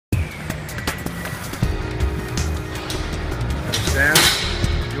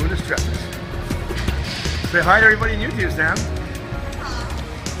Say hi to everybody on YouTube, Sam.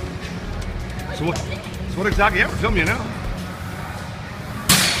 So what exactly? Yeah, we're filming you now.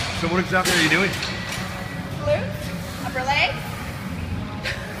 So what exactly are you doing? Glutes, upper legs.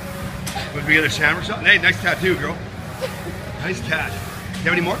 Would we get a shamrock shot? Hey, nice tattoo, girl. Nice tat. You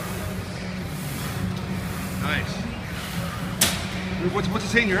have any more? Nice. What's it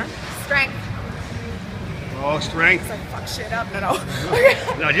saying here? Strength. Oh, strength. It's like fuck shit up. No.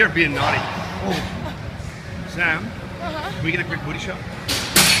 No, you're being naughty. Oh. Sam, can we get a quick booty shot?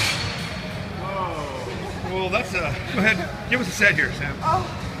 Oh. Well, that's a. Go ahead. Give us a set here, Sam. Oh.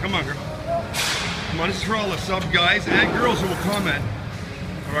 Come on, girl. Come on, this is for all the sub guys and girls who will comment.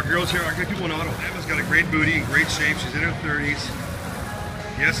 Our girls here, our good people in Ottawa. Emma's got a great booty, in great shape. She's in her 30s.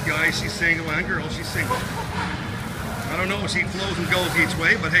 Yes, guys, she's single, and girls, she's single. I don't know if she flows and goes each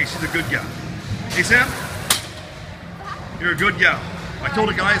way, but hey, she's a good gal. Hey, Sam, you're a good gal. I told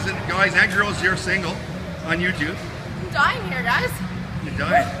the guys and girls you're single on YouTube. I'm dying here, guys. You're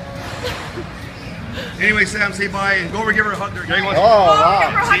dying. Anyway, Sam, say bye and go over and give her a hug there. Gary wants We're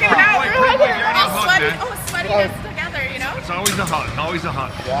hugging now. All sweaty us together, you know? It's always a hug, always a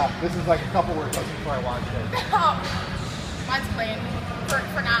hug. Yeah, this is like a couple workouts before I launch it. Oh, mine's clean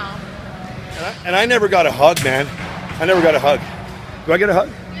for now. And I never got a hug, man. I never got a hug. Do I get a hug?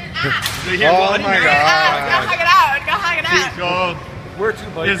 Oh my God. Go hug it out. Go hug it out. We're two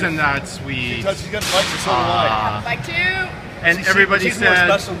bikers. Isn't that sweet? She's got a bike, so do I. Like two. And everybody she's said,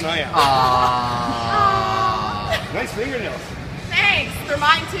 more special than I am. Aww. Nice fingernails. Thanks. They're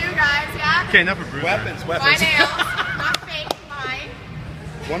mine too, guys. Yeah? okay, enough of Bruiser. Weapons. My nails. Not fake. Mine.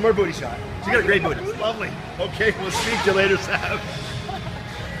 One more booty shot. She got a great booty. Lovely. Okay, we'll speak to you later, Sam.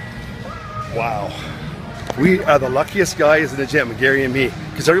 Wow. We are the luckiest guys in the gym, Gary and me.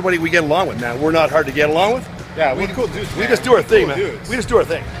 Because everybody we get along with, man. We're not hard to get along with. Yeah, we're cool dudes. We just do our thing, cool man. Dudes. We just do our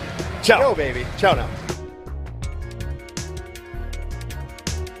thing. Ciao. Go, baby. Ciao now.